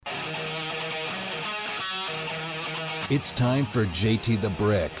It's time for JT the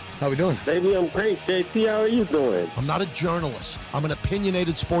Brick. How we doing? Baby, I'm great. JT, how are you doing? I'm not a journalist. I'm an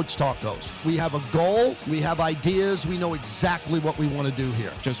opinionated sports talk host. We have a goal. We have ideas. We know exactly what we want to do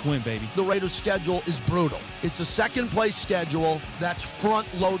here. Just win, baby. The Raiders' schedule is brutal. It's a second-place schedule that's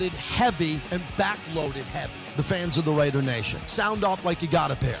front-loaded heavy and back-loaded heavy. The fans of the Raider Nation. Sound off like you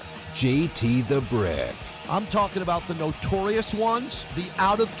got a pair. JT the Brick. I'm talking about the notorious ones, the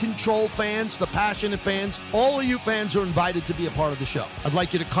out-of-control fans, the passionate fans. All of you fans are invited to be a part of the show. I'd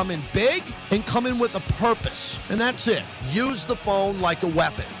like you to come in big and come in with a purpose. And that's it. Use the phone like a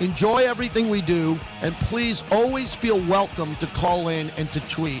weapon. Enjoy everything we do. And please always feel welcome to call in and to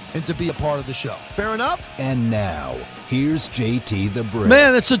tweet and to be a part of the show. Fair enough? And now, here's JT the Brick.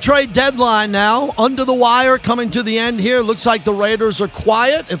 Man, it's a trade deadline now. Under the wire, coming to the end here. Looks like the Raiders are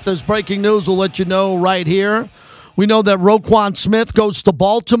quiet. If there's breaking news, we'll let you know right here. We know that Roquan Smith goes to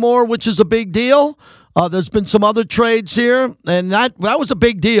Baltimore, which is a big deal. There's been some other trades here, and that was a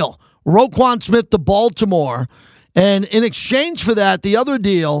big deal. Roquan Smith to Baltimore. And in exchange for that, the other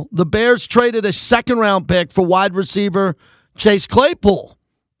deal, the Bears traded a second-round pick for wide receiver Chase Claypool.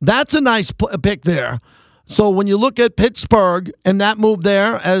 That's a nice pick there. So when you look at Pittsburgh and that move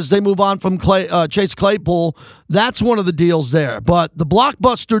there as they move on from Chase Claypool, that's one of the deals there. But the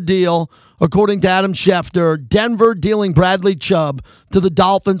blockbuster deal, according to Adam Schefter, Denver dealing Bradley Chubb to the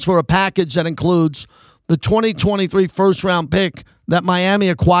Dolphins for a package that includes the 2023 first-round pick that Miami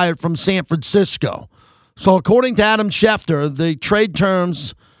acquired from San Francisco. So according to Adam Schefter, the trade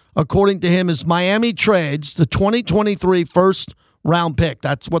terms, according to him, is Miami trades the 2023 first-round pick.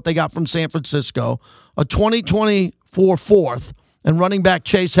 That's what they got from San Francisco. A 2024 fourth, and running back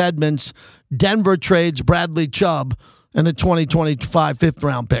Chase Edmonds. Denver trades Bradley Chubb and a 2025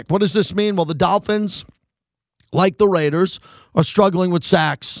 fifth-round pick. What does this mean? Well, the Dolphins, like the Raiders, are struggling with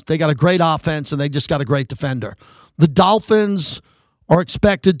sacks. They got a great offense, and they just got a great defender. The Dolphins are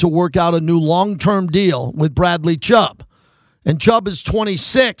expected to work out a new long-term deal with Bradley Chubb. And Chubb is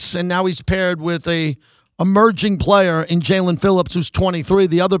 26, and now he's paired with a emerging player in Jalen Phillips, who's 23,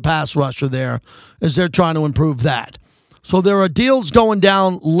 the other pass rusher there, as they're trying to improve that. So there are deals going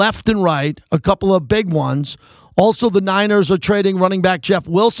down left and right, a couple of big ones. Also, the Niners are trading running back Jeff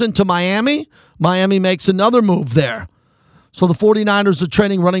Wilson to Miami. Miami makes another move there. So the 49ers are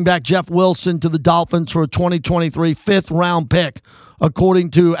trading running back Jeff Wilson to the Dolphins for a 2023 fifth-round pick,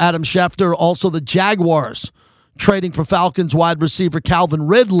 according to Adam Schefter. Also, the Jaguars trading for Falcons wide receiver Calvin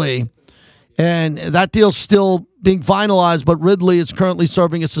Ridley. And that deal's still being finalized, but Ridley is currently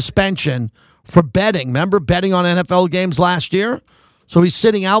serving a suspension for betting. Remember betting on NFL games last year? So he's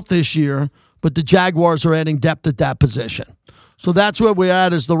sitting out this year, but the Jaguars are adding depth at that position. So that's where we're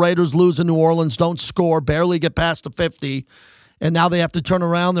at as the Raiders lose in New Orleans, don't score, barely get past the 50, and now they have to turn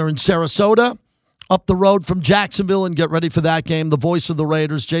around. They're in Sarasota, up the road from Jacksonville, and get ready for that game. The voice of the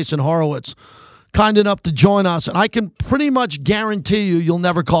Raiders, Jason Horowitz, kind enough to join us, and I can pretty much guarantee you'll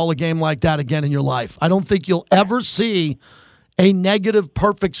never call a game like that again in your life. I don't think you'll ever see a negative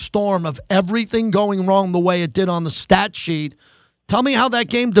perfect storm of everything going wrong the way it did on the stat sheet. Tell me how that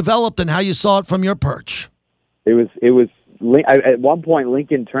game developed and how you saw it from your perch. It was. At one point,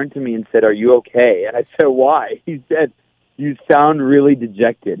 Lincoln turned to me and said, "Are you okay?" And I said, "Why?" He said, "You sound really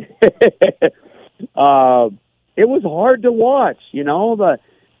dejected." It was hard to watch, you know,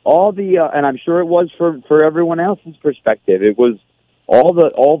 and I'm sure it was for everyone else's perspective. It was all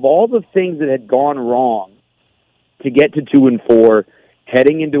the things that had gone wrong to get to 2-4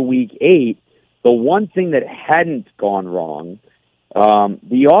 heading into week 8. The one thing that hadn't gone wrong,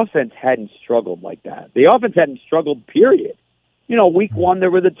 the offense hadn't struggled like that. The offense hadn't struggled, period. You know, week 1 there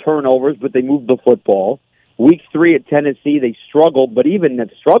were the turnovers, but they moved the football. Week 3 at Tennessee they struggled, but even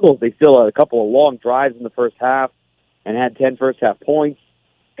at struggles they still had a couple of long drives in the first half and had 10 first half points.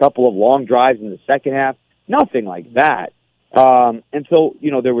 Couple of long drives in the second half, nothing like that. And so,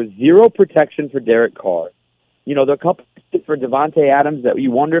 you know, there was zero protection for Derek Carr. You know, there are a couple for Devontae Adams that you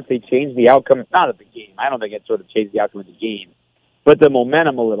wonder if they changed the outcome, not of the game. I don't think it sort of changed the outcome of the game, but the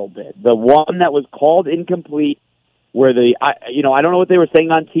momentum a little bit. The one that was called incomplete, where I don't know what they were saying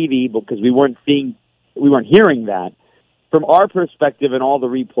on TV because we weren't hearing that. From our perspective and all the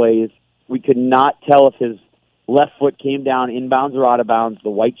replays, we could not tell if his left foot came down inbounds or out of bounds, the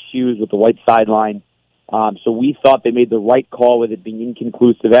white shoes with the white sideline. So we thought they made the right call with it being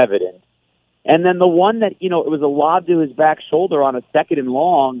inconclusive evidence. And then the one that, you know, it was a lob to his back shoulder on a 2nd and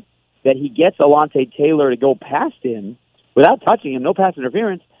long that he gets Alontae Taylor to go past him without touching him, no pass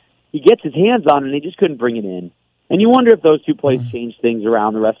interference. He gets his hands on it, and they just couldn't bring it in. And you wonder if those two plays change things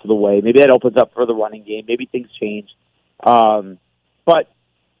around the rest of the way. Maybe that opens up for the running game. Maybe things change. But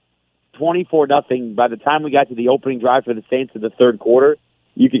 24-0 by the time we got to the opening drive for the Saints in the third quarter.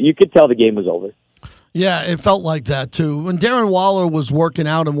 You could tell the game was over. Yeah, it felt like that, too. When Darren Waller was working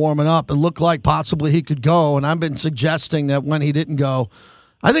out and warming up, it looked like possibly he could go, and I've been suggesting that when he didn't go,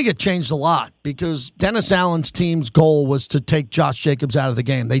 I think it changed a lot because Dennis Allen's team's goal was to take Josh Jacobs out of the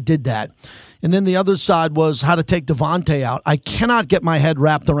game. They did that. And then the other side was how to take Devontae out. I cannot get my head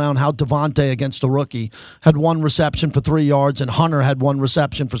wrapped around how Devontae against a rookie had 1 reception for 3 yards and Hunter had 1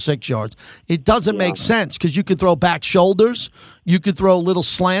 reception for 6 yards. It doesn't make sense because you could throw back shoulders. You could throw little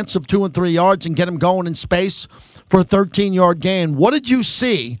slants of 2 and 3 yards and get him going in space for a 13-yard gain. What did you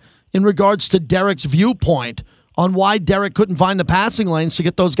see in regards to Derek's viewpoint on why Derek couldn't find the passing lanes to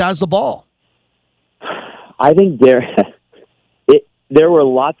get those guys the ball? I think there were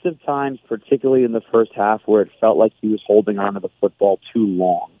lots of times, particularly in the first half, where it felt like he was holding on to the football too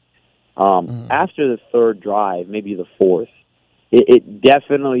long. After the third drive, maybe the fourth, it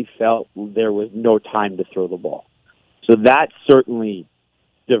definitely felt there was no time to throw the ball. So that certainly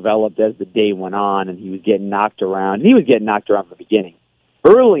developed as the day went on, and he was getting knocked around. And he was getting knocked around from the beginning.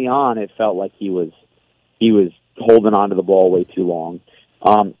 Early on, it felt like he was holding on to the ball way too long.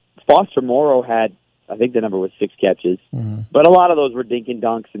 Foster Moreau had, I think the number was 6 catches, but a lot of those were dink and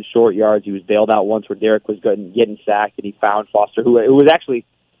dunks and short yards. He was bailed out once where Derek was getting sacked, and he found Foster, who was actually,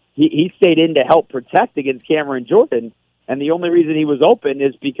 he stayed in to help protect against Cameron Jordan, and the only reason he was open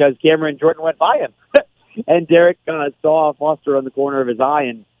is because Cameron Jordan went by him. And Derek saw Foster on the corner of his eye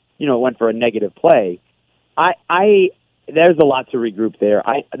and, went for a negative play. There's a lot to regroup there.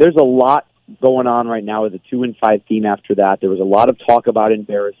 There's a lot going on right now with a 2-5 team after that. There was a lot of talk about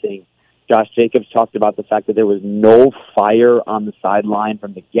embarrassing. Josh Jacobs talked about the fact that there was no fire on the sideline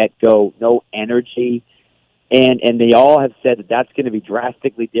from the get-go, no energy. And they all have said that that's going to be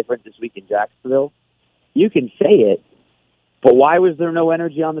drastically different this week in Jacksonville. You can say it, but why was there no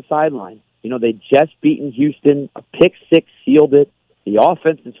energy on the sideline? They just beaten Houston. A pick six sealed it. The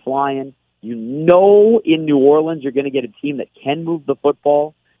offense is flying. In New Orleans you're going to get a team that can move the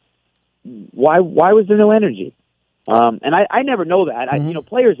football. Why was there no energy? And I never know that.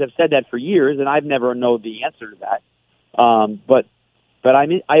 Players have said that for years, and I've never known the answer to that. But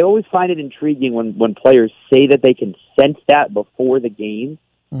I always find it intriguing when players say that they can sense that before the game.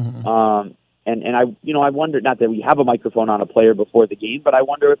 And I wonder, not that we have a microphone on a player before the game, but I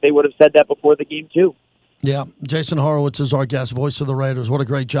wonder if they would have said that before the game too. Yeah, Jason Horowitz is our guest, voice of the Raiders. What a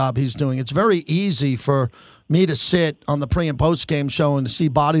great job he's doing. It's very easy for me to sit on the pre- and post-game show and to see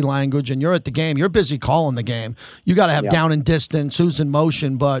body language, and you're at the game. You're busy calling the game. You got to have down and distance, who's in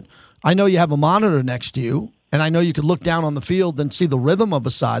motion, but I know you have a monitor next to you, and I know you could look down on the field and see the rhythm of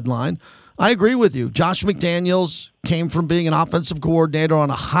a sideline. I agree with you. Josh McDaniels came from being an offensive coordinator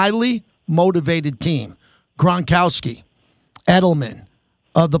on a highly motivated team. Gronkowski, Edelman,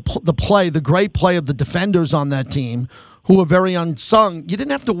 the great play of the defenders on that team who are very unsung. You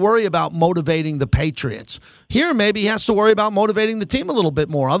didn't have to worry about motivating the Patriots. Here, maybe he has to worry about motivating the team a little bit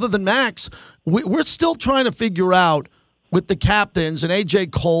more. Other than Max, we're still trying to figure out with the captains, and A.J.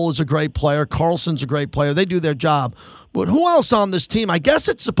 Cole is a great player. Carlson's a great player. They do their job. But who else on this team? I guess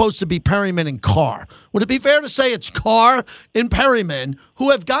it's supposed to be Perryman and Carr. Would it be fair to say it's Carr and Perryman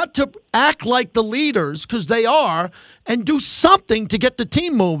who have got to act like the leaders, because they are, and do something to get the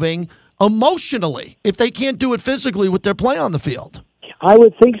team moving emotionally if they can't do it physically with their play on the field? I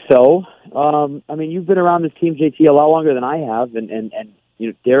would think so. You've been around this team, JT, a lot longer than I have, and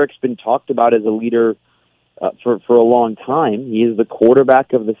Derek's been talked about as a leader for a long time. He is the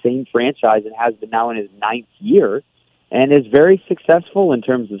quarterback of the same franchise and has been now in his 9th year, and is very successful in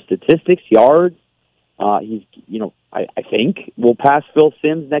terms of statistics, yards. He's, I think will pass Phil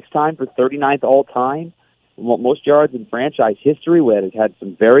Simms next time for 39th all time, most yards in franchise history. Where has had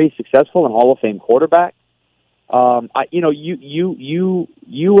some very successful and Hall of Fame quarterbacks.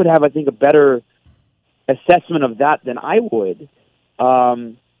 You would have, I think, a better assessment of that than I would.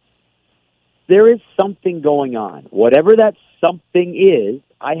 There is something going on. Whatever that something is,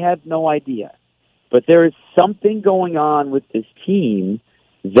 I have no idea. But there is something going on with this team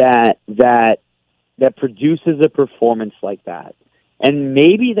that produces a performance like that. And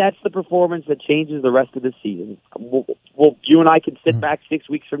maybe that's the performance that changes the rest of the season. You and I can sit back 6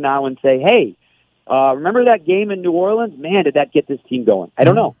 weeks from now and say, hey, remember that game in New Orleans? Man, did that get this team going? I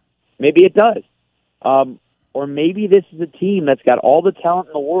don't know. Maybe it does. Or maybe this is a team that's got all the talent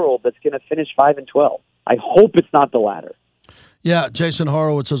in the world that's going to finish 5-12. I hope it's not the latter. Yeah, Jason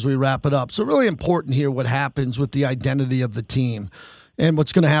Horowitz as we wrap it up. So really important here what happens with the identity of the team. and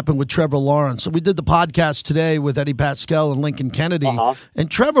what's going to happen with Trevor Lawrence. So we did the podcast today with Eddie Pascal and Lincoln Kennedy, and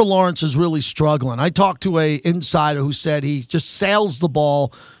Trevor Lawrence is really struggling. I talked to a insider who said he just sails the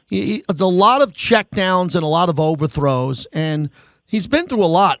ball. It's a lot of checkdowns and a lot of overthrows, and he's been through a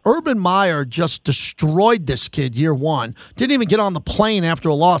lot. Urban Meyer just destroyed this kid year one. Didn't even get on the plane after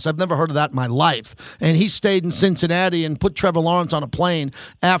a loss. I've never heard of that in my life. And he stayed in Cincinnati and put Trevor Lawrence on a plane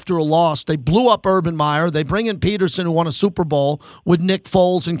after a loss. They blew up Urban Meyer. They bring in Peterson, who won a Super Bowl with Nick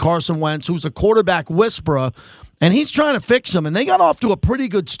Foles and Carson Wentz, who's a quarterback whisperer. And he's trying to fix them. And they got off to a pretty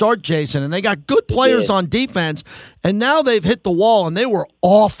good start, Jason. And they got good players on defense. And now they've hit the wall, and they were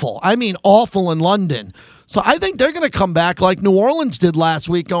awful. I mean, awful in London. So I think they're going to come back like New Orleans did last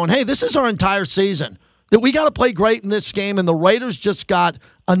week, going, hey, this is our entire season. That we got to play great in this game, and the Raiders just got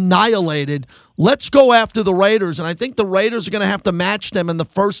annihilated. Let's go after the Raiders, and I think the Raiders are going to have to match them in the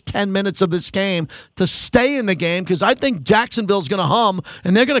first 10 minutes of this game to stay in the game, because I think Jacksonville's going to hum,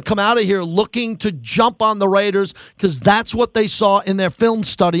 and they're going to come out of here looking to jump on the Raiders, because that's what they saw in their film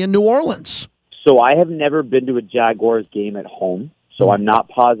study in New Orleans. So I have never been to a Jaguars game at home, so I'm not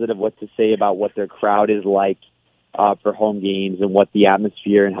positive what to say about what their crowd is like for home games and what the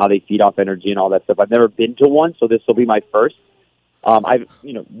atmosphere and how they feed off energy and all that stuff. I've never been to one, so this will be my first. I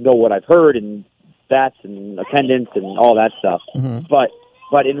know what I've heard and stats and attendance and all that stuff. Mm-hmm.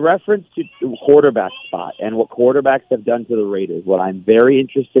 But in reference to quarterback spot and what quarterbacks have done to the Raiders, what I'm very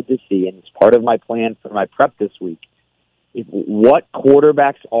interested to see, and it's part of my plan for my prep this week, is what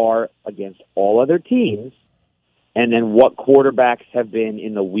quarterbacks are against all other teams, and then what quarterbacks have been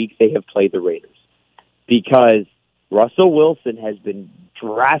in the week they have played the Raiders. Because Russell Wilson has been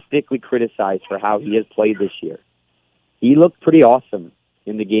drastically criticized for how he has played this year. He looked pretty awesome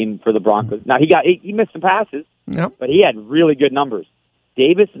in the game for the Broncos. Now, he missed some passes, but he had really good numbers.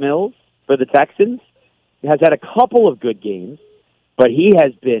 Davis Mills for the Texans has had a couple of good games, but he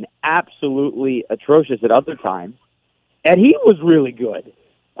has been absolutely atrocious at other times. And he was really good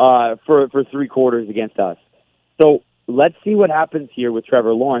for 3 quarters against us. So let's see what happens here with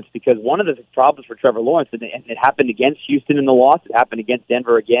Trevor Lawrence, because one of the problems for Trevor Lawrence, and it happened against Houston in the loss, it happened against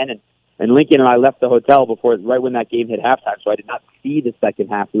Denver again, and Lincoln and I left the hotel right when that game hit halftime, so I did not see the second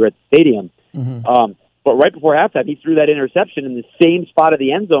half. We were at the stadium. Mm-hmm. But right before halftime, he threw that interception in the same spot of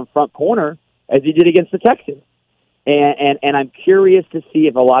the end zone, front corner, as he did against the Texans. And I'm curious to see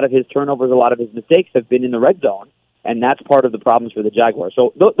if a lot of his turnovers, a lot of his mistakes have been in the red zone, and that's part of the problems for the Jaguars.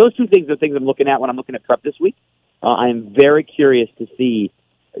 So those two things are things I'm looking at when I'm looking at prep this week. I'm very curious to see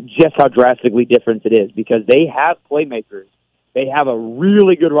just how drastically different it is, because they have playmakers. They have a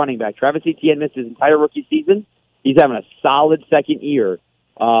really good running back. Travis Etienne missed his entire rookie season. He's having a solid second year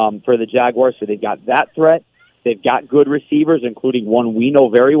for the Jaguars, so they've got that threat. They've got good receivers, including one we know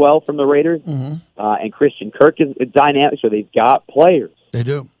very well from the Raiders, and Christian Kirk is dynamic, so they've got players. They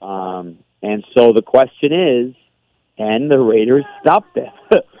do. And so the question is, can the Raiders stop them?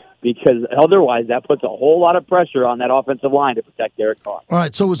 Because otherwise that puts a whole lot of pressure on that offensive line to protect Derek Carr. All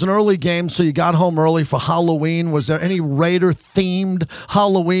right, so it was an early game, so you got home early for Halloween. Was there any Raider-themed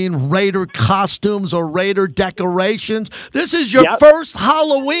Halloween, Raider costumes or Raider decorations? This is your first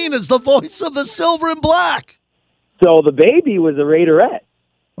Halloween as the voice of the Silver and Black. So the baby was a Raiderette.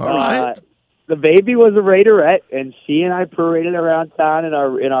 All right. The baby was a Raiderette, and she and I paraded around town in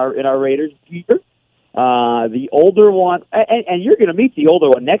our Raiders gear. The older one, and you're going to meet the older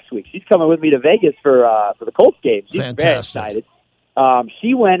one next week. She's coming with me to Vegas for the Colts game. She's fantastic. Very excited.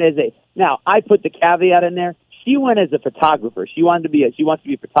 She went as now I put the caveat in there. She went as a photographer. She wants to be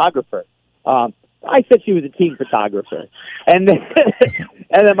a photographer. I said she was a team photographer, and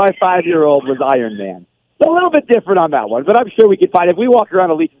then my 5-year-old was Iron Man. A little bit different on that one, but I'm sure we could find, if we walk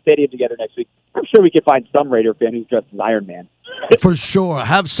around Allegiant Stadium together next week, I'm sure we could find some Raider fan who's dressed as Iron Man. For sure.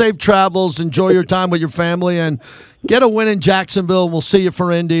 Have safe travels. Enjoy your time with your family, and get a win in Jacksonville. We'll see you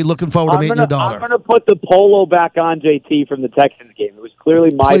for Indy. Looking forward to meeting your daughter. I'm going to put the polo back on, JT, from the Texans game. It was clearly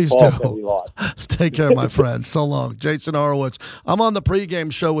my fault that we lost. Take care, my friend. So long. Jason Horowitz. I'm on the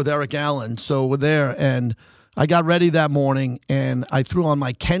pregame show with Eric Allen, so we're there, and I got ready that morning, and I threw on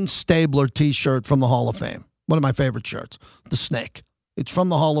my Ken Stabler T-shirt from the Hall of Fame. One of my favorite shirts, the Snake. It's from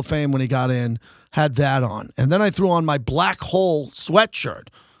the Hall of Fame when he got in, had that on. And then I threw on my Black Hole sweatshirt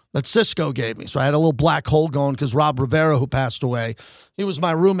that Cisco gave me. So I had a little Black Hole going because Rob Rivera, who passed away, he was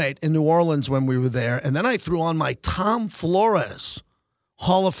my roommate in New Orleans when we were there. And then I threw on my Tom Flores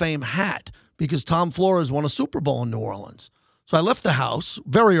Hall of Fame hat because Tom Flores won a Super Bowl in New Orleans. So I left the house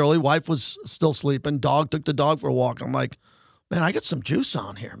very early. Wife was still sleeping. Took the dog for a walk. I'm like, man, I got some juice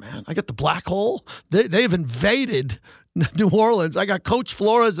on here, man. I got the Black Hole. They've invaded New Orleans. I got Coach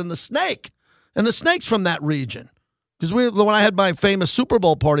Flores and the Snake. And the Snake's from that region. Because when I had my famous Super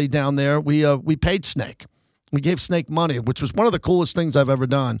Bowl party down there, we paid Snake. We gave Snake money, which was one of the coolest things I've ever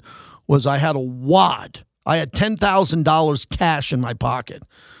done. Was I had a wad. I had $10,000 cash in my pocket.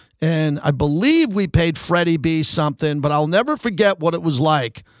 And I believe we paid Freddie B something, but I'll never forget what it was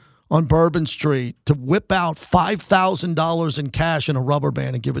like on Bourbon Street to whip out $5,000 in cash in a rubber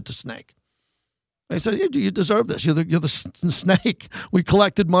band and give it to Snake. They said, yeah, you deserve this. You're the Snake. We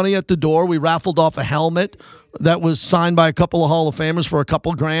collected money at the door. We raffled off a helmet that was signed by a couple of Hall of Famers for a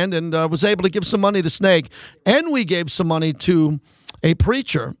couple grand, and was able to give some money to Snake. And we gave some money to a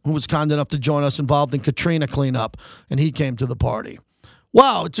preacher who was kind enough to join us involved in Katrina cleanup, and he came to the party.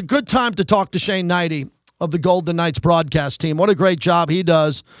 Wow, it's a good time to talk to Shane Hnidy of the Golden Knights broadcast team. What a great job he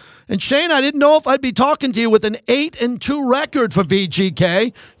does. And Shane, I didn't know if I'd be talking to you with an 8-2 record for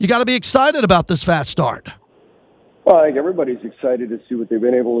VGK. You got to be excited about this fast start. Well, I think everybody's excited to see what they've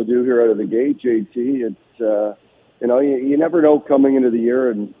been able to do here out of the gate, JT. It's, you never know coming into the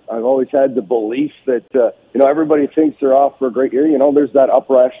year, and I've always had the belief that, everybody thinks they're off for a great year. There's that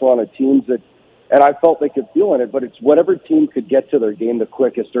upper echelon of teams that, and I felt they could feel in it, but it's whatever team could get to their game the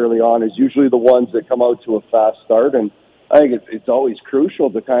quickest early on is usually the ones that come out to a fast start, and I think it's always crucial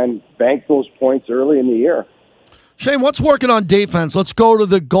to kind of bank those points early in the year. Shane, what's working on defense? Let's go to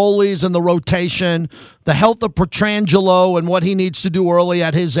the goalies and the rotation, the health of Pietrangelo and what he needs to do early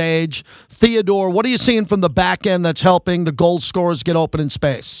at his age. Theodore, what are you seeing from the back end that's helping the goal scorers get open in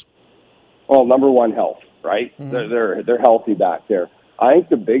space? Well, number one, health, right? Mm-hmm. They're healthy back there. I think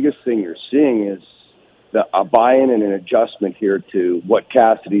the biggest thing you're seeing is a buy-in and an adjustment here to what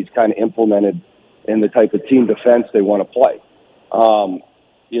Cassidy's kind of implemented in the type of team defense they want to play.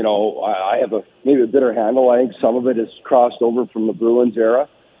 I have maybe a bitter handle. I think some of it has crossed over from the Bruins era,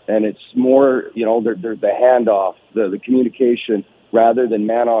 and it's more, the handoff, the communication, rather than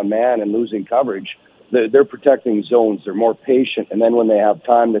man-on-man and losing coverage. They're protecting zones. They're more patient, and then when they have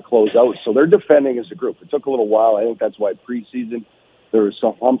time to close out. So they're defending as a group. It took a little while. I think that's why preseason there was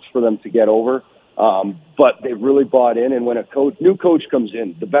some humps for them to get over. But they've really bought in, and when a new coach comes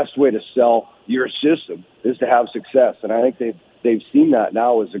in, the best way to sell your system is to have success. And I think they've seen that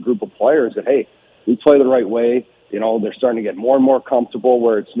now as a group of players that, hey, we play the right way. They're starting to get more and more comfortable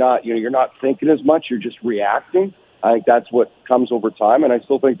where it's not, you're not thinking as much, you're just reacting. I think that's what comes over time, and I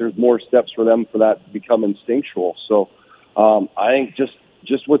still think there's more steps for them for that to become instinctual. So I think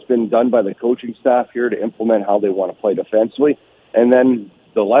just what's been done by the coaching staff here to implement how they want to play defensively, and then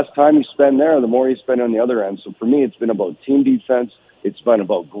the less time you spend there, the more you spend on the other end. So for me, it's been about team defense, it's been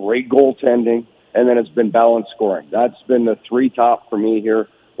about great goaltending, and then it's been balanced scoring. That's been the three top for me here,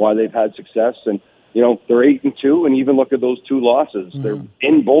 why they've had success. And, they're 8-2, and even look at those two losses. Mm-hmm. They're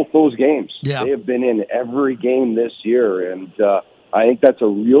in both those games. Yeah. They have been in every game this year, and I think that's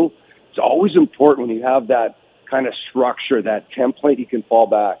it's always important when you have that kind of structure, that template you can fall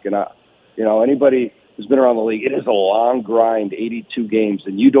back. And, anybody who's been around the league, it is a long grind, 82 games,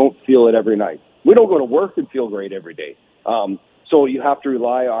 and you don't feel it every night. We don't go to work and feel great every day. So you have to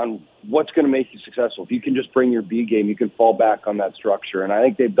rely on what's going to make you successful. If you can just bring your B game, you can fall back on that structure. And I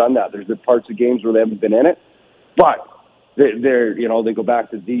think they've done that. There's been parts of games where they haven't been in it, but they go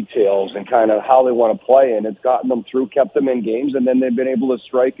back to details and kind of how they want to play, and it's gotten them through, kept them in games, and then they've been able to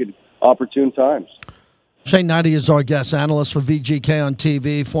strike at opportune times. Shane Hnidy is our guest analyst for VGK on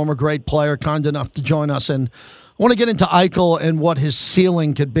TV, former great player, kind enough to join us. And I want to get into Eichel and what his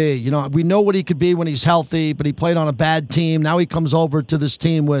ceiling could be. We know what he could be when he's healthy, but he played on a bad team. Now he comes over to this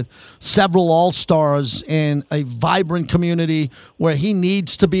team with several all-stars in a vibrant community where he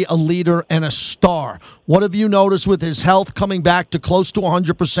needs to be a leader and a star. What have you noticed with his health coming back to close to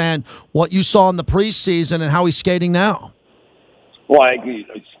 100%, what you saw in the preseason and how he's skating now? Well, I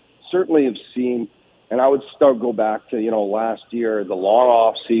certainly have seen, and I would go back to, last year, the long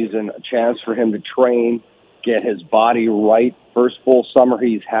off season, a chance for him to train, get his body right. First full summer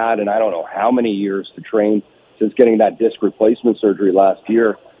he's had, and I don't know how many years to train since getting that disc replacement surgery last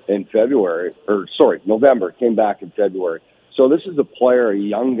year in November, came back in February. So this is a player, a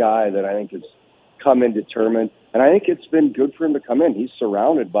young guy that I think has come in determined, and I think it's been good for him to come in. He's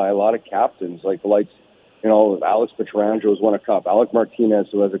surrounded by a lot of captains, like the likes, Alex Pietrangelo has won a cup, Alec Martinez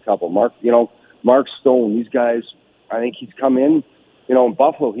who has a couple, Mark Stone, these guys. I think he's come in. In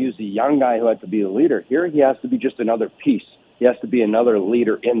Buffalo, he was a young guy who had to be a leader. Here, he has to be just another piece. He has to be another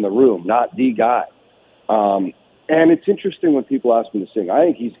leader in the room, not the guy. And it's interesting when people ask me to sing.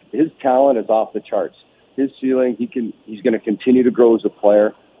 I think his talent is off the charts. His ceiling, he's going to continue to grow as a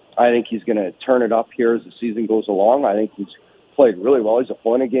player. I think he's going to turn it up here as the season goes along. I think he's played really well. He's a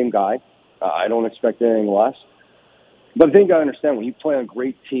point-a-game guy. I don't expect anything less. But the thing I understand, when you play on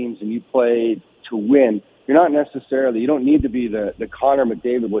great teams and you play to win, you don't need to be the Connor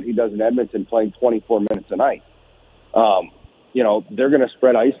McDavid, what he does in Edmonton, playing 24 minutes a night. They're going to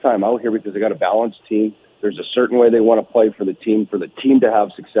spread ice time out here because they got a balanced team. There's a certain way they want to play for the team to have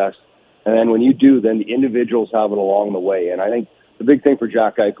success. And then when you do, then the individuals have it along the way. And I think the big thing for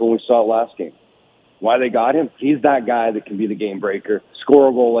Jack Eichel, we saw it last game, why they got him, he's that guy that can be the game breaker, score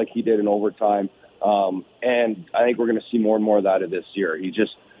a goal like he did in overtime. And I think we're going to see more and more of that this year. He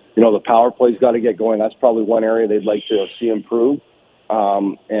just, the power play's got to get going. That's probably one area they'd like to see improve.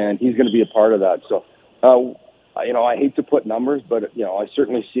 And he's going to be a part of that. So, I hate to put numbers, but, I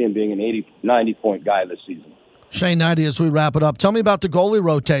certainly see him being an 80, 90-point guy this season. Shane Knighty, as we wrap it up, tell me about the goalie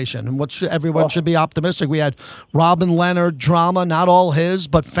rotation and everyone should be optimistic. We had Robin Leonard drama, not all his,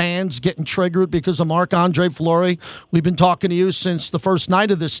 but fans getting triggered because of Marc-Andre Fleury. We've been talking to you since the first night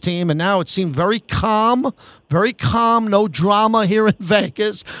of this team, and now it seemed very calm, no drama here in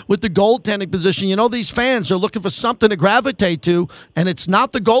Vegas with the goaltending position. These fans are looking for something to gravitate to, and it's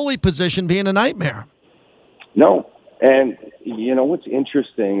not the goalie position being a nightmare. No. And, what's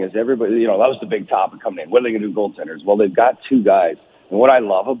interesting is everybody, that was the big topic coming in. What are they going to do, goaltenders? Well, they've got two guys. And what I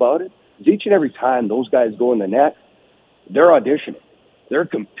love about it is each and every time those guys go in the net, they're auditioning. They're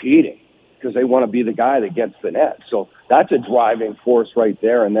competing because they want to be the guy that gets the net. So that's a driving force right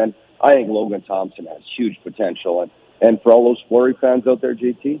there. And then I think Logan Thompson has huge potential. And for all those Fleury fans out there,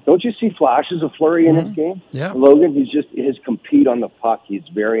 JT, don't you see flashes of Fleury in his game? Yeah. Logan, his compete on the puck. He's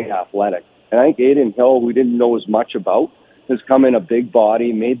very athletic. And I think Aiden Hill, we didn't know as much about, has come in a big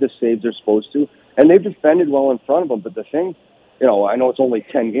body, made the saves they're supposed to, and they've defended well in front of him. But the thing, I know it's only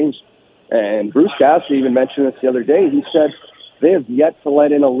 10 games, and Bruce Cassidy even mentioned this the other day. He said they have yet to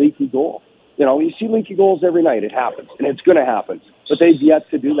let in a leaky goal. You see leaky goals every night. It happens, and it's going to happen. But they've yet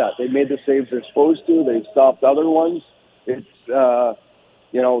to do that. They've made the saves they're supposed to. They've stopped other ones. It's, the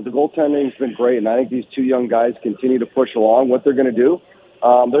goaltending's been great, and I think these two young guys continue to push along. What they're going to do,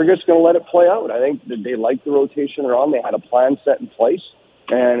 they're just going to let it play out. I think that they like the rotation they're on. They had a plan set in place,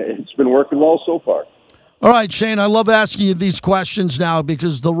 and it's been working well so far. All right, Shane, I love asking you these questions now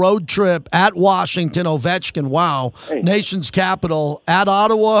because the road trip at Washington, Ovechkin, wow, nation's capital, at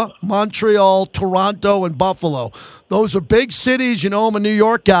Ottawa, Montreal, Toronto, and Buffalo. Those are big cities. I'm a New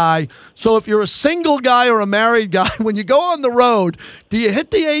York guy. So if you're a single guy or a married guy, when you go on the road, do you hit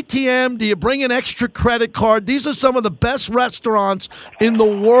the ATM? Do you bring an extra credit card? These are some of the best restaurants in the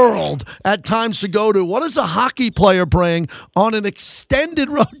world at times to go to. What does a hockey player bring on an extended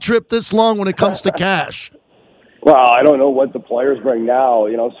road trip this long when it comes to cash? Well, I don't know what the players bring now.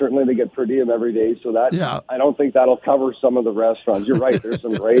 Certainly they get per diem every day, so I don't think that'll cover some of the restaurants. You're right. There's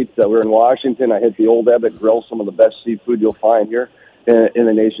some great. We're in Washington. I hit the Old Ebbitt Grill, some of the best seafood you'll find here in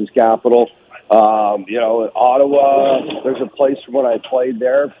the nation's capital. Ottawa, there's a place from when I played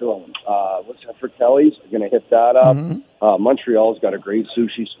there. What's that, Fratelli's? We're going to hit that up. Mm-hmm. Montreal's got a great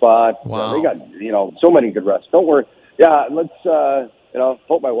sushi spot. Wow. They got, so many good restaurants. Don't worry. Yeah, let's,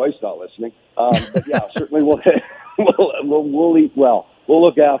 hope my wife's not listening. But yeah, certainly we'll eat well. We'll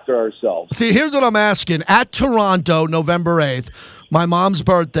look after ourselves. See, here's what I'm asking. At Toronto, November 8th, my mom's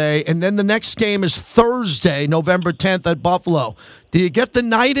birthday, and then the next game is Thursday, November 10th at Buffalo. Do you get the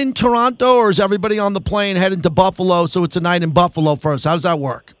night in Toronto, or is everybody on the plane heading to Buffalo, so it's a night in Buffalo first? How does that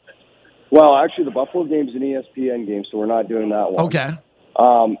work? Well, actually, the Buffalo game's an ESPN game, so we're not doing that one. Okay.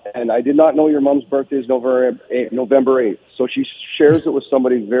 And I did not know your mom's birthday is November 8th, so she shares it with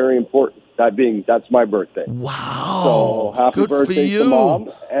somebody very important. That's my birthday. Wow. So happy Good birthday for you. to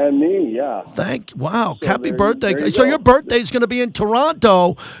Mom and me, yeah. Wow, So happy birthday. there you So go. your birthday's going to be in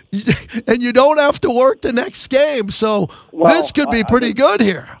Toronto, and you don't have to work the next game, so this could be pretty good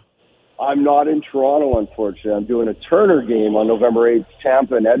here. I'm not in Toronto, unfortunately. I'm doing a Turner game on November 8th,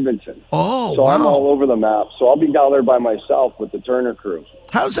 Tampa and Edmonton. Oh, So wow. I'm all over the map. So I'll be down there by myself with the Turner crew.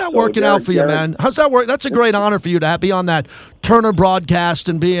 How's that working out for you, man? How's that work? That's a great honor for you to be on that Turner broadcast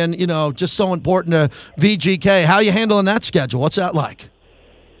and being, just so important to VGK. How are you handling that schedule? What's that like?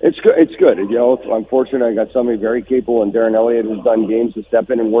 It's good. It's good. I'm fortunate. I got somebody very capable, and Darren Elliott has done games to step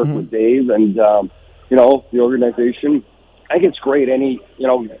in and work with Dave, and the organization. I think it's great. Any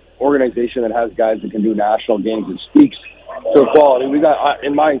organization that has guys that can do national games, it speaks to quality. We got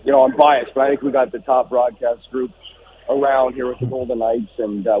I'm biased, but I think we got the top broadcast group around here with the Golden Knights,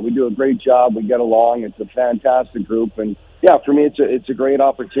 and we do a great job. We get along. It's a fantastic group, and yeah, for me, it's a great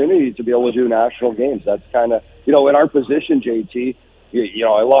opportunity to be able to do national games. That's kind of in our position, JT.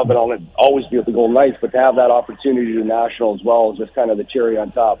 I love it. I'll always be with the Golden Knights, but to have that opportunity to do national as well is just kind of the cherry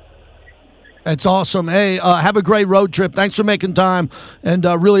on top. It's awesome. Hey, have a great road trip. Thanks for making time, and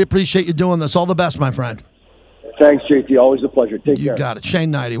really appreciate you doing this. All the best, my friend. Thanks, JT. Always a pleasure. Take care. You got it.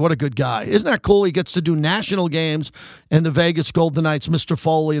 Shane Knighty, what a good guy. Isn't that cool? He gets to do national games, and the Vegas Golden Knights, Mr.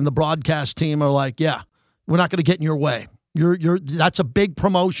 Foley, and the broadcast team are like, yeah, we're not going to get in your way. That's a big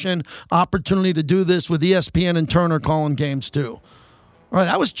promotion opportunity to do this with ESPN and Turner calling games too. All right,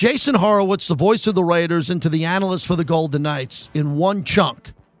 that was Jason Horowitz, the voice of the Raiders, into the analyst for the Golden Knights in one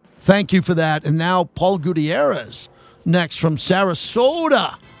chunk. Thank you for that. And now Paul Gutierrez next from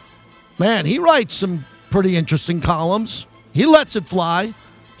Sarasota. Man, he writes some pretty interesting columns. He lets it fly.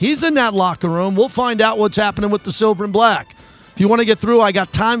 He's in that locker room. We'll find out what's happening with the Silver and Black. If you want to get through, I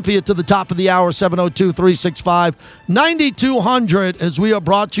got time for you to the top of the hour, 702-365-9200, as we are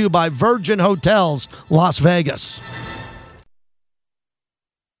brought to you by Virgin Hotels, Las Vegas.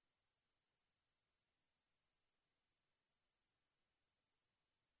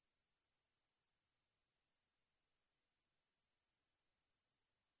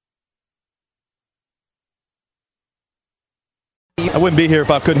 I wouldn't be here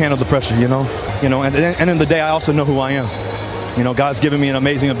if I couldn't handle the pressure, and at the end of the day, I also know who I am. God's given me an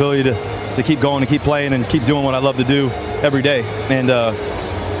amazing ability to keep going and keep playing and keep doing what I love to do every day and,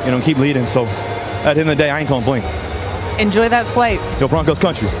 keep leading. So at the end of the day, I ain't going to blink. Enjoy that flight. Yo, Broncos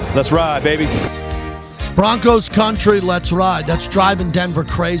country. Let's ride, baby. Broncos country, let's ride. That's driving Denver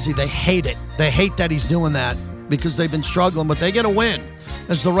crazy. They hate it. They hate that he's doing that because they've been struggling, but they get a win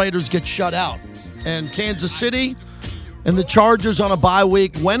as the Raiders get shut out. And Kansas City and the Chargers on a bye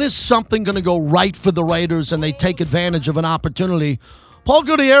week. When is something going to go right for the Raiders and they take advantage of an opportunity? Paul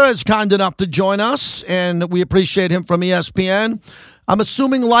Gutierrez kind enough to join us, and we appreciate him from ESPN. I'm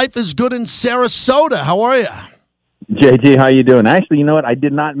assuming life is good in Sarasota. How are you? JT, how you doing? Actually, you know what? I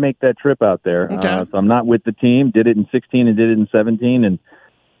did not make that trip out there. Okay. So I'm not with the team. Did it in 16 and did it in 17, and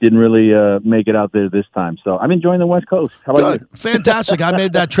didn't really make it out there this time. So I'm enjoying the West Coast. How about Good. you? Fantastic. I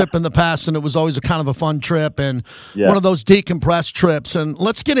made that trip in the past, and it was always a kind of a fun trip and Yeah. one of those decompressed trips. And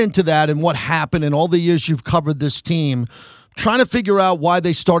let's get into that and what happened in all the years you've covered this team, trying to figure out why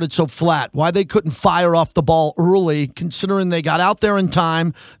they started so flat, why they couldn't fire off the ball early, considering they got out there in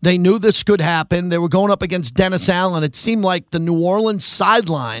time. They knew this could happen. They were going up against Dennis Allen. It seemed like the New Orleans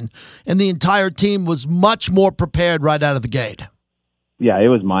sideline and the entire team was much more prepared right out of the gate. Yeah, it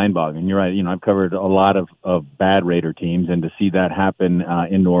was mind-boggling. You're right. I've covered a lot of bad Raider teams, and to see that happen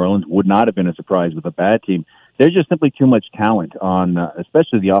in New Orleans would not have been a surprise with a bad team. There's just simply too much talent on,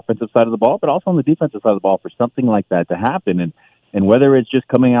 especially the offensive side of the ball, but also on the defensive side of the ball for something like that to happen. And whether it's just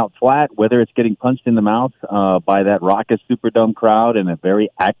coming out flat, whether it's getting punched in the mouth by that raucous Superdome crowd and a very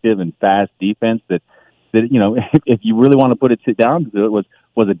active and fast defense that if you really want to put it down, it was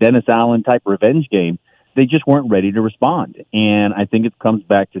a Dennis Allen type revenge game. They just weren't ready to respond. And I think it comes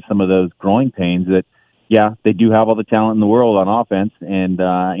back to some of those growing pains that, yeah, they do have all the talent in the world on offense, and,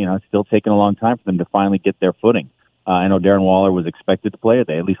 it's still taking a long time for them to finally get their footing. I know Darren Waller was expected to play.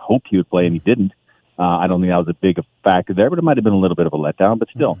 They at least hoped he would play, and he didn't. I don't think that was a big factor there, but it might have been a little bit of a letdown. But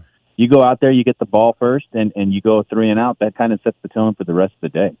still, you go out there, you get the ball first, and you go 3 and out. That kind of sets the tone for the rest of the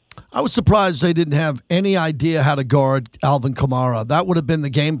day. I was surprised they didn't have any idea how to guard Alvin Kamara. That would have been the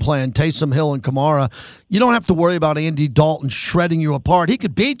game plan, Taysom Hill and Kamara. You don't have to worry about Andy Dalton shredding you apart. He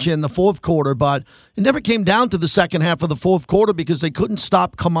could beat you in the fourth quarter, but it never came down to the second half of the fourth quarter because they couldn't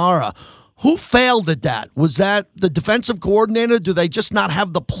stop Kamara. Who failed at that? Was that the defensive coordinator? Do they just not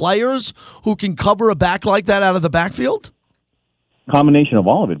have the players who can cover a back like that out of the backfield? Combination of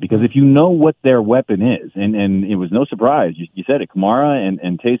all of it, because if you know what their weapon is, and it was no surprise, you said it, Kamara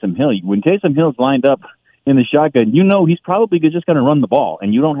and Taysom Hill. When Taysom Hill's lined up in the shotgun, he's probably just going to run the ball,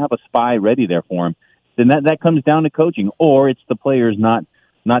 and you don't have a spy ready there for him. Then that comes down to coaching, or it's the players not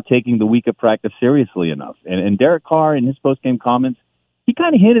taking the week of practice seriously enough. And Derek Carr, in his post-game comments, he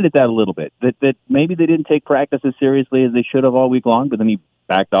kind of hinted at that a little bit, that maybe they didn't take practice as seriously as they should have all week long, but then he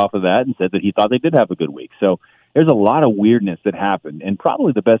backed off of that and said that he thought they did have a good week. So there's a lot of weirdness that happened, and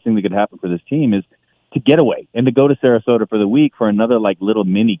probably the best thing that could happen for this team is to get away and to go to Sarasota for the week for another little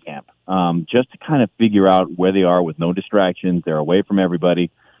mini camp, just to kind of figure out where they are with no distractions. They're away from everybody.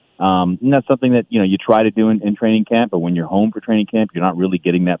 And that's something that, you try to do in training camp, but when you're home for training camp, you're not really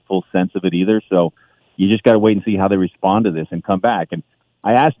getting that full sense of it either. So you just got to wait and see how they respond to this and come back. And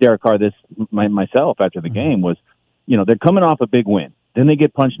I asked Derek Carr this myself after the game was, they're coming off a big win. Then they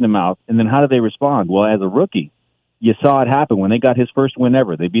get punched in the mouth, and then how do they respond? Well, as a rookie, you saw it happen when they got his first win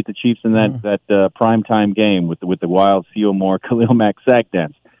ever. They beat the Chiefs in that primetime game with the wild Theo Moore, Khalil Mack sack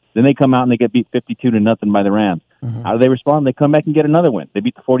dance. Then they come out and they get beat 52-0 by the Rams. How do they respond? They come back and get another win. They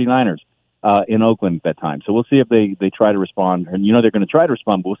beat the 49ers. in Oakland at that time. So we'll see if they try to respond. And they're going to try to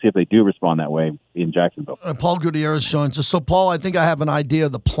respond, but we'll see if they do respond that way in Jacksonville. Paul Gutierrez joins us. So, Paul, I think I have an idea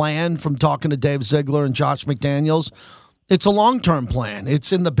of the plan from talking to Dave Ziegler and Josh McDaniels. It's a long-term plan.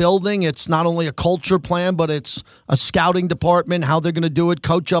 It's in the building. It's not only a culture plan, but it's a scouting department, how they're going to do it,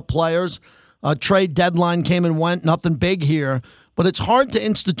 coach up players. Trade deadline came and went, nothing big here. But it's hard to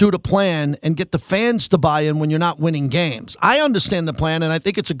institute a plan and get the fans to buy in when you're not winning games. I understand the plan, and I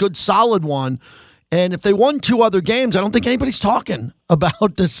think it's a good, solid one. And if they won 2 other games, I don't think anybody's talking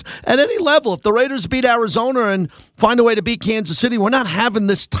about this at any level. If the Raiders beat Arizona and find a way to beat Kansas City, we're not having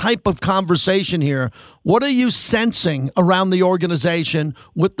this type of conversation here. What are you sensing around the organization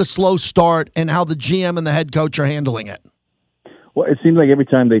with the slow start and how the GM and the head coach are handling it? Well, it seems like every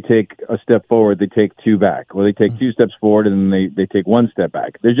time they take a step forward, they take 2 back. Or they take 2 steps forward and then they take 1 step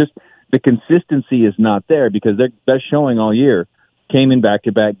back. They're just, the consistency is not there because their best showing all year came in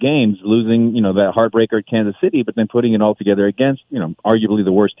back-to-back games, losing, that heartbreaker at Kansas City, but then putting it all together against, arguably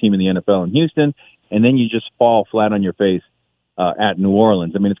the worst team in the NFL in Houston, and then you just fall flat on your face at New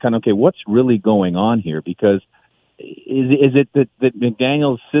Orleans. I mean, it's kind of, okay, what's really going on here? Because is it that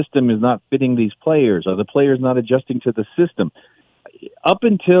McDaniel's system is not fitting these players? Are the players not adjusting to the system? Up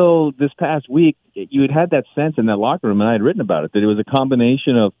until this past week, you had that sense in that locker room, and I had written about it, that it was a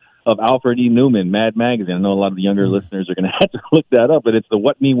combination of Alfred E. Newman, Mad Magazine. I know a lot of the younger listeners are going to have to look that up, but it's the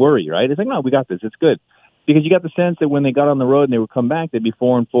what me worry, right? It's like, no, we got this. It's good. Because you got the sense that when they got on the road and they would come back, they'd be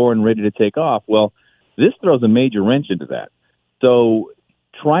 4-4 and ready to take off. Well, this throws a major wrench into that. So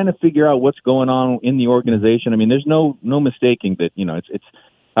trying to figure out what's going on in the organization, I mean, there's no mistaking that, it's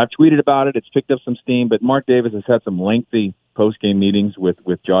I've tweeted about it. It's picked up some steam, but Mark Davis has had some lengthy post-game meetings with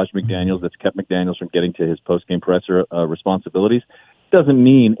Josh McDaniels that's kept McDaniels from getting to his post-game presser responsibilities. Doesn't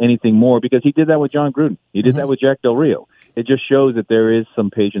mean anything more because he did that with John Gruden. He did that with Jack Del Rio. It just shows that there is some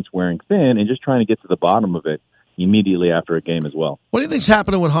patience wearing thin and just trying to get to the bottom of it immediately after a game as well. What do you think's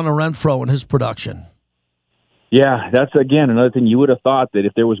happening with Hunter Renfrow and his production? Yeah, that's, again, another thing. You would have thought that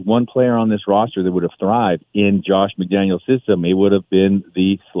if there was one player on this roster that would have thrived in Josh McDaniels' system, it would have been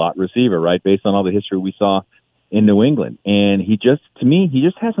the slot receiver, right, based on all the history we saw in New England. And he just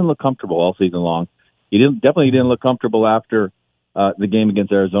hasn't looked comfortable all season long. He definitely didn't look comfortable after the game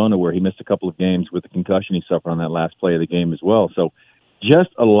against Arizona, where he missed a couple of games with the concussion he suffered on that last play of the game as well. So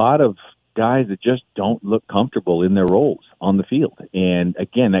just a lot of guys that just don't look comfortable in their roles on the field. And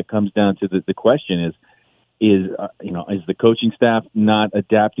again, that comes down to the question is the coaching staff not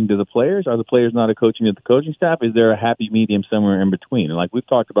adapting to the players? Are the players not coaching to the coaching staff? Is there a happy medium somewhere in between? And like we've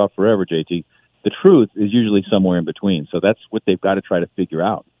talked about forever, JT, the truth is usually somewhere in between. So that's what they've got to try to figure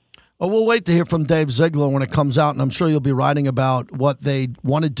out. Well, we'll wait to hear from Dave Ziegler when it comes out, and I'm sure you'll be writing about what they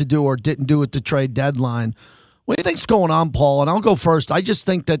wanted to do or didn't do at the trade deadline. What do you think's going on, Paul? And I'll go first. I just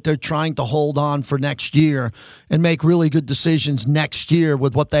think that they're trying to hold on for next year and make really good decisions next year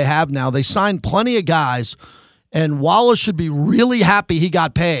with what they have now. They signed plenty of guys, and Wallace should be really happy he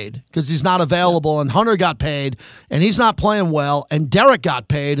got paid because he's not available, and Hunter got paid, and he's not playing well, and Derek got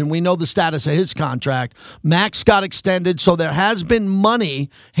paid, and we know the status of his contract. Max got extended, so there has been money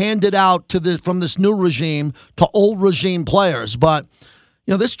handed out from this new regime to old regime players. But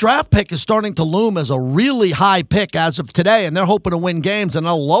this draft pick is starting to loom as a really high pick as of today, and they're hoping to win games, and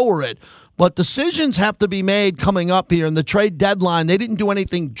they'll lower it. But decisions have to be made coming up here. In the trade deadline, they didn't do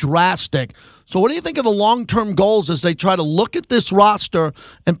anything drastic. So what do you think of the long-term goals as they try to look at this roster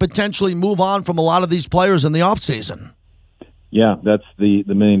and potentially move on from a lot of these players in the offseason? Yeah, that's the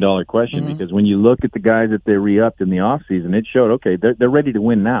million-dollar question, because when you look at the guys that they re-upped in the offseason, it showed, okay, they're ready to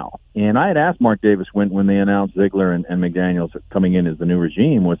win now. And I had asked Mark Davis when they announced Ziegler and McDaniels coming in as the new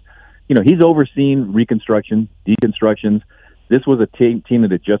regime was, he's overseen reconstruction, deconstructions. This was a team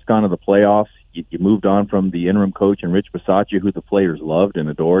that had just gone to the playoffs. You moved on from the interim coach and Rich Bisaccia, who the players loved and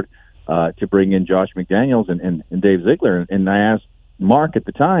adored, to bring in Josh McDaniels and Dave Ziegler. And I asked Mark at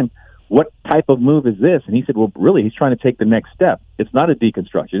the time, what type of move is this? And he said, well, really, he's trying to take the next step. It's not a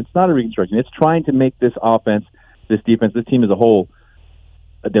deconstruction. It's not a reconstruction. It's trying to make this offense, this defense, this team as a whole,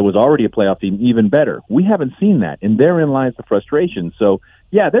 that was already a playoff team, even better. We haven't seen that, and therein lies the frustration. So,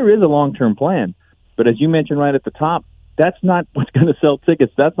 yeah, there is a long-term plan. But as you mentioned right at the top, that's not what's going to sell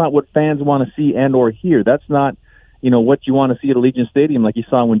tickets. That's not what fans want to see and or hear. That's not, what you want to see at Allegiant Stadium like you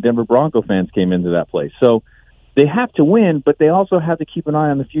saw when Denver Bronco fans came into that place. So they have to win, but they also have to keep an eye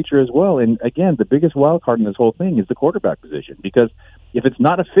on the future as well. And, again, the biggest wild card in this whole thing is the quarterback position, because if it's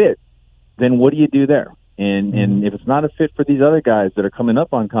not a fit, then what do you do there? And if it's not a fit for these other guys that are coming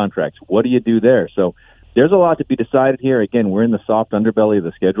up on contracts, what do you do there? So there's a lot to be decided here. Again, we're in the soft underbelly of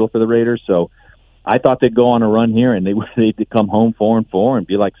the schedule for the Raiders, so I thought they'd go on a run here and they'd come home 4-4 and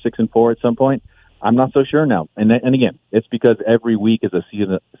be like 6-4 at some point. I'm not so sure now. And again, it's because every week is a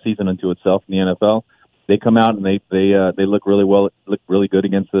season unto itself in the NFL. They come out and they look really good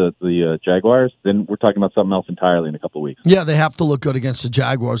against the Jaguars. Then we're talking about something else entirely in a couple of weeks. Yeah, they have to look good against the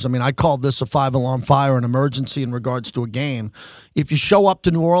Jaguars. I mean, I called this a 5-alarm fire, an emergency in regards to a game. If you show up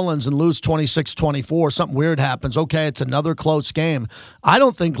to New Orleans and lose 26-24, something weird happens. Okay, it's another close game. I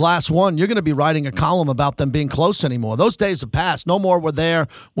don't think last one you're going to be writing a column about them being close anymore. Those days have passed. No more we're there,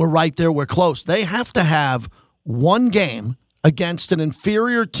 we're right there, we're close. They have to have one game against an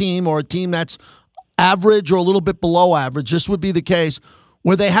inferior team or a team that's average or a little bit below average. This would be the case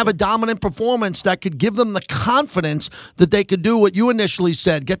where they have a dominant performance that could give them the confidence that they could do what you initially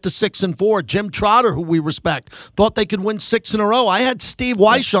said, get to 6-4. Jim Trotter, who we respect, thought they could win 6 in a row. I had Steve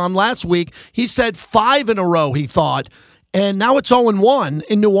Weish on last week. He said 5 in a row, he thought. And now it's 0-1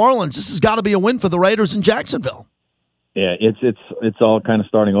 in New Orleans. This has got to be a win for the Raiders in Jacksonville. Yeah, it's all kind of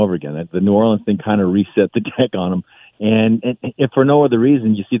starting over again. The New Orleans thing kind of reset the deck on them. And if for no other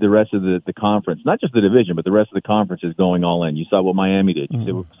reason, you see the rest of the conference, not just the division, but the rest of the conference is going all in. You saw what Miami did.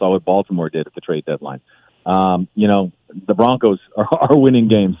 You saw what Baltimore did at the trade deadline. The Broncos are winning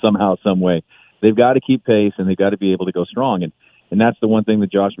games somehow, some way. They've got to keep pace, and they've got to be able to go strong. And that's the one thing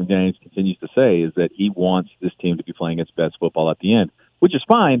that Josh McDaniels continues to say is that he wants this team to be playing its best football at the end, which is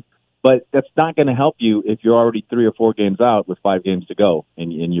fine. But that's not going to help you if you're already 3 or 4 games out with 5 games to go,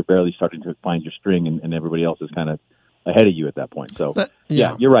 and you're barely starting to find your string, and everybody else is kind of ahead of you at that point. So,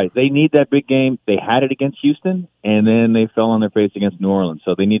 yeah, you're right. They need that big game. They had it against Houston, and then they fell on their face against New Orleans.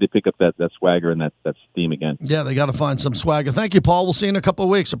 So they need to pick up that swagger and that steam again. Yeah, they got to find some swagger. Thank you, Paul. We'll see you in a couple of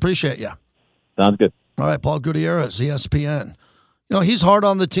weeks. Appreciate you. Sounds good. All right, Paul Gutierrez, ESPN. He's hard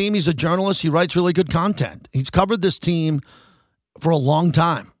on the team. He's a journalist. He writes really good content. He's covered this team for a long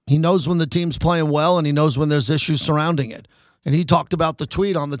time. He knows when the team's playing well, and he knows when there's issues surrounding it. And he talked about the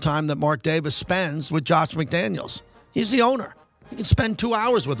tweet on the time that Mark Davis spends with Josh McDaniels. He's the owner. He can spend 2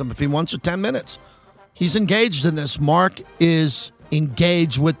 hours with him if he wants or 10 minutes. He's engaged in this. Mark is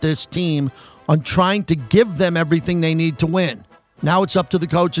engaged with this team on trying to give them everything they need to win. Now it's up to the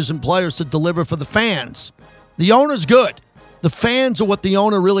coaches and players to deliver for the fans. The owner's good. The fans are what the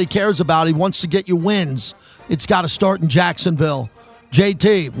owner really cares about. He wants to get you wins. It's got to start in Jacksonville.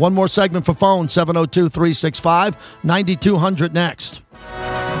 JT, one more segment for phone, 702-365-9200 next.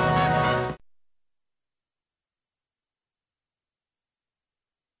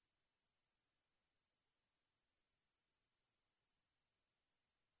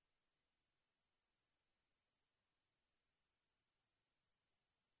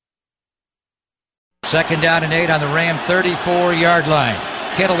 Second down and 8 on the Ram 34-yard line.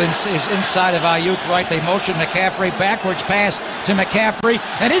 Kittle is inside of Ayuk right. They motion McCaffrey backwards pass to McCaffrey,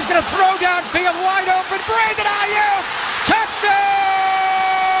 and he's going to throw downfield wide open. Brandon Ayuk! Touchdown!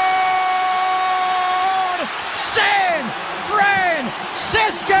 San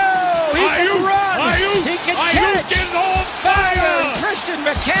Francisco! He can run! He can catch! Is on fire! Christian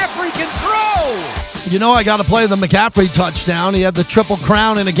McCaffrey can throw! I got to play the McCaffrey touchdown. He had the triple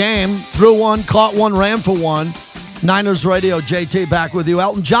crown in a game. Threw one, caught one, ran for one. Niners Radio, JT back with you.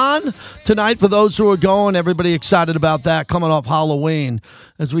 Elton John tonight for those who are going. Everybody excited about that coming off Halloween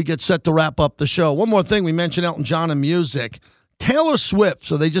as we get set to wrap up the show. One more thing, we mentioned Elton John and music. Taylor Swift,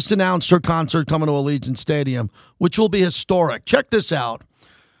 so they just announced her concert coming to Allegiant Stadium, which will be historic. Check this out.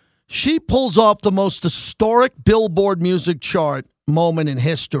 She pulls off the most historic Billboard music chart moment in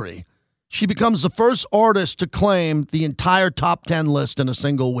history. She becomes the first artist to claim the entire top 10 list in a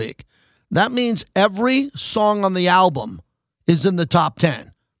single week. That means every song on the album is in the top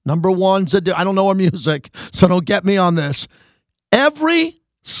 10. Number one's I don't know her music, so don't get me on this. Every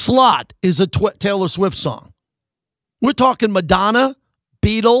slot is a Taylor Swift song. We're talking Madonna,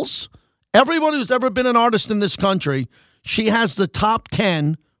 Beatles, everyone who's ever been an artist in this country. She has the top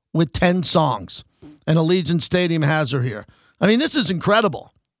 10 with 10 songs. And Allegiant Stadium has her here. I mean, this is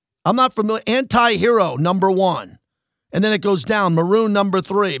incredible. I'm not familiar. Anti-Hero, number 1. And then it goes down. Maroon, number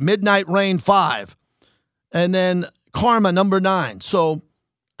 3. Midnight Rain, 5. And then Karma, number 9. So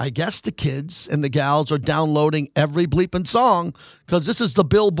I guess the kids and the gals are downloading every bleeping song because this is the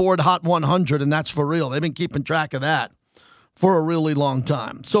Billboard Hot 100, and that's for real. They've been keeping track of that for a really long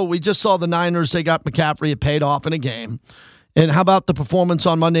time. So we just saw the Niners. They got McCaffrey. It paid off in a game. And how about the performance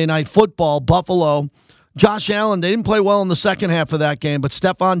on Monday Night Football? Buffalo, Josh Allen, they didn't play well in the second half of that game, but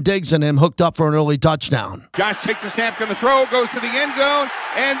Stephon Diggs and him hooked up for an early touchdown. Josh takes a snap, going to throw, goes to the end zone,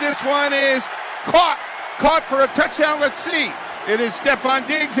 and this one is caught for a touchdown. Let's see. It is Stephon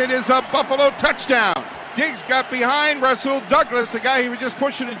Diggs. It is a Buffalo touchdown. Diggs got behind Rasul Douglas, the guy he was just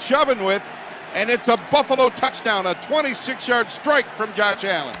pushing and shoving with, and it's a Buffalo touchdown, a 26-yard strike from Josh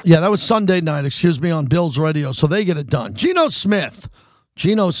Allen. Yeah, that was Sunday night, on Bills Radio, so they get it done. Geno Smith.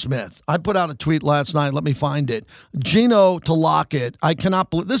 I put out a tweet last night. Let me find it. Geno to Lockett. I cannot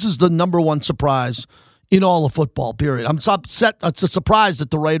believe this is the number one surprise in all of football, period. I'm upset. It's a surprise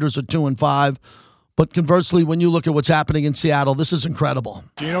that the Raiders are 2-5. But conversely, when you look at what's happening in Seattle, this is incredible.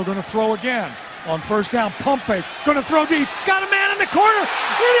 Geno going to throw again on first down. Pump fake. Going to throw deep. Got a man in the corner.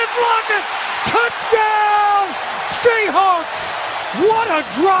 It is Lockett. Touchdown! Seahawks! What a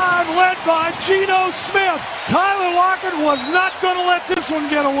drive led by Geno Smith. Tyler Lockett was not going to let this one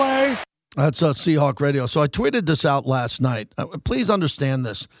get away. That's Seahawk Radio. So I tweeted this out last night. Please understand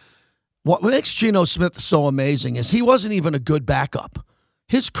this. What makes Geno Smith so amazing is he wasn't even a good backup.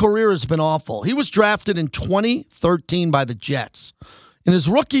 His career has been awful. He was drafted in 2013 by the Jets. In his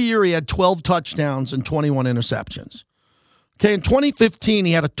rookie year, he had 12 touchdowns and 21 interceptions. Okay, in 2015,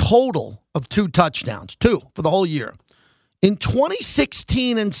 he had a total of 2 touchdowns, 2 for the whole year. In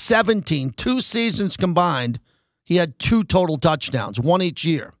 2016 and 17, 2 seasons combined, he had 2 total touchdowns, 1 each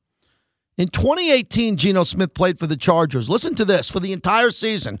year. In 2018, Geno Smith played for the Chargers. Listen to this. For the entire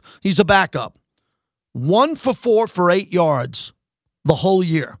season, he's a backup. 1 for 4 for 8 yards. The whole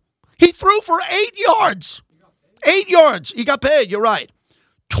year. He threw for 8 yards. 8 yards. He got paid. You're right.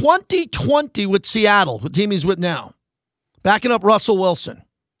 2020 with Seattle, the team he's with now. Backing up Russell Wilson.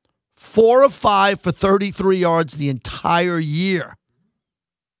 4 of 5 for 33 yards the entire year.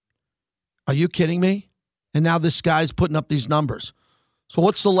 Are you kidding me? And now this guy's putting up these numbers. So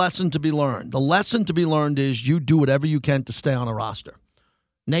what's the lesson to be learned? The lesson to be learned is you do whatever you can to stay on a roster.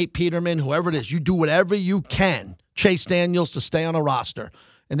 Nate Peterman, whoever it is, you do whatever you can. Chase Daniels to stay on a roster.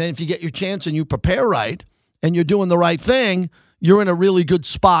 And then if you get your chance and you prepare right and you're doing the right thing, you're in a really good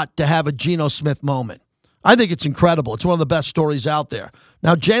spot to have a Geno Smith moment. I think it's incredible. It's one of the best stories out there.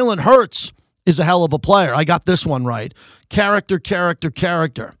 Now, Jalen Hurts is a hell of a player. I got this one right. Character.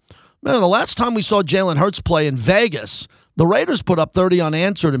 Man, the last time we saw Jalen Hurts play in Vegas, the Raiders put up 30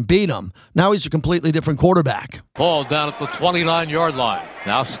 unanswered and beat him. Now he's a completely different quarterback. Ball down at the 29-yard line.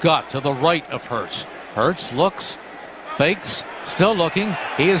 Now Scott to the right of Hurts. Hurts looks, fakes, still looking.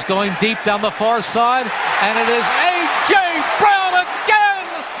 He is going deep down the far side, and it is A.J. Brown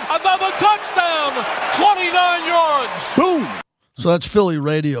again! Another touchdown! 29 yards! Boom! So that's Philly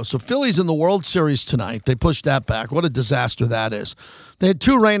radio. So Philly's in the World Series tonight. They pushed that back. What a disaster that is. They had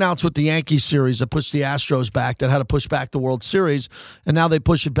 2 rainouts with the Yankees series that pushed the Astros back, that had to push back the World Series, and now they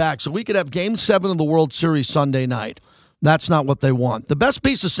push it back. So we could have Game 7 of the World Series Sunday night. That's not what they want. The best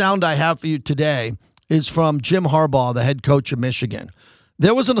piece of sound I have for you today is from Jim Harbaugh, the head coach of Michigan.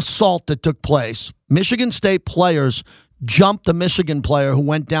 There was an assault that took place. Michigan State players jumped the Michigan player who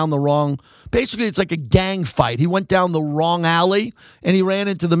went down the wrong, basically it's like a gang fight. He went down the wrong alley, and he ran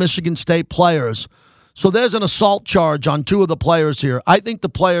into the Michigan State players. So there's an assault charge on 2 of the players here. I think the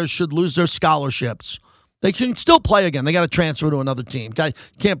players should lose their scholarships. They can still play again. They got to transfer to another team.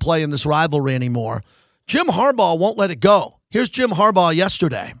 Can't play in this rivalry anymore. Jim Harbaugh won't let it go. Here's Jim Harbaugh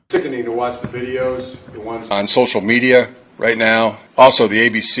yesterday. Sickening to watch the videos, the ones on social media right now. Also, the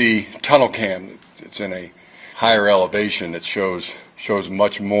ABC tunnel cam. It's in a higher elevation that shows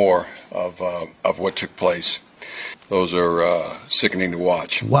much more of what took place. Those are sickening to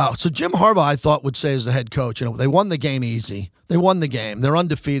watch. Wow. So Jim Harbaugh, I thought, would say as the head coach, they won the game easy. They won the game. They're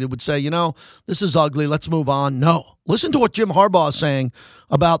undefeated. Would say, this is ugly. Let's move on. No. Listen to what Jim Harbaugh is saying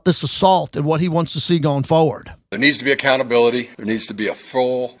about this assault and what he wants to see going forward. There needs to be accountability. There needs to be a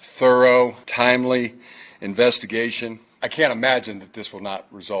full, thorough, timely investigation. I can't imagine that this will not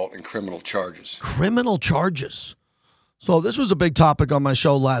result in criminal charges. Criminal charges. So this was a big topic on my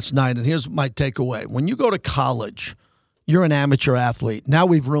show last night, and here's my takeaway. When you go to college, you're an amateur athlete. Now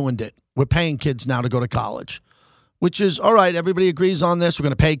we've ruined it. We're paying kids now to go to college, which is, all right, everybody agrees on this. We're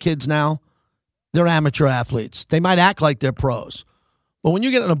going to pay kids now. They're amateur athletes. They might act like they're pros. But when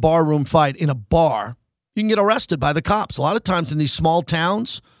you get in a barroom fight in a bar, you can get arrested by the cops. A lot of times in these small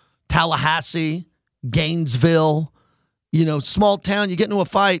towns, Tallahassee, Gainesville, small town, you get into a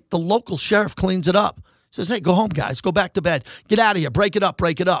fight, the local sheriff cleans it up. Says, hey, go home, guys. Go back to bed. Get out of here. Break it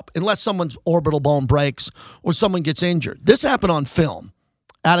up. Unless someone's orbital bone breaks or someone gets injured. This happened on film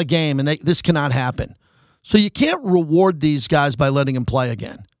at a game, and this cannot happen. So you can't reward these guys by letting them play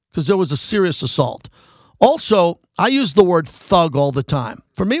again because there was a serious assault. Also, I use the word thug all the time.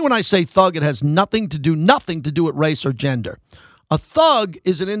 For me, when I say thug, it has nothing to do with race or gender. A thug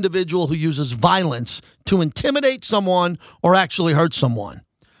is an individual who uses violence to intimidate someone or actually hurt someone.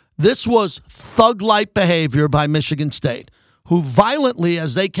 This was thug-like behavior by Michigan State, who violently,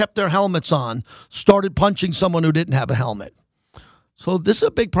 as they kept their helmets on, started punching someone who didn't have a helmet. So this is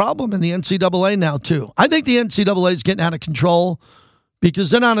a big problem in the NCAA now, too. I think the NCAA is getting out of control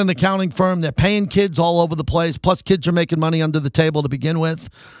because they're not an accounting firm. They're paying kids all over the place, plus kids are making money under the table to begin with.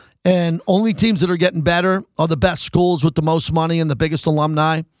 And only teams that are getting better are the best schools with the most money and the biggest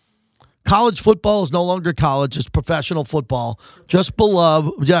alumni. College football is no longer college. It's professional football. Just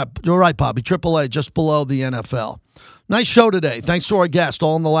below, yeah, you're right, Bobby, AAA, just below the NFL. Nice show today. Thanks to our guest,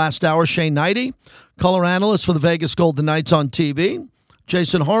 all in the last hour, Shane Knighty, color analyst for the Vegas Golden Knights on TV.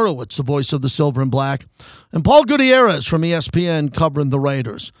 Jason Horowitz, the voice of the Silver and Black. And Paul Gutierrez from ESPN covering the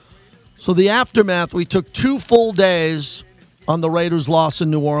Raiders. So the aftermath, we took 2 full days on the Raiders' loss in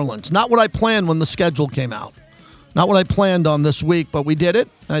New Orleans. Not what I planned when the schedule came out. Not what I planned on this week, but we did it.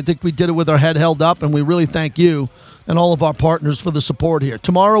 I think we did it with our head held up, and we really thank you and all of our partners for the support here.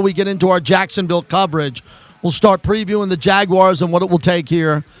 Tomorrow we get into our Jacksonville coverage. We'll start previewing the Jaguars and what it will take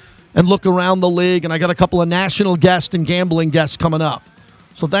here and look around the league. And I got a couple of national guests and gambling guests coming up.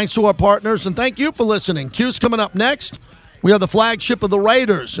 So thanks to our partners, and thank you for listening. Q's coming up next. We are the flagship of the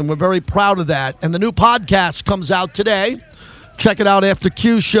Raiders, and we're very proud of that. And the new podcast comes out today. Check it out after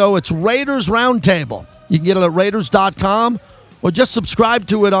Q's show. It's Raiders Roundtable. You can get it at Raiders.com or just subscribe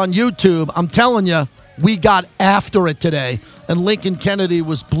to it on YouTube. I'm telling you, we got after it today, and Lincoln Kennedy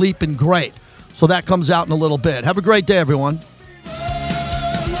was bleeping great. So that comes out in a little bit. Have a great day, everyone.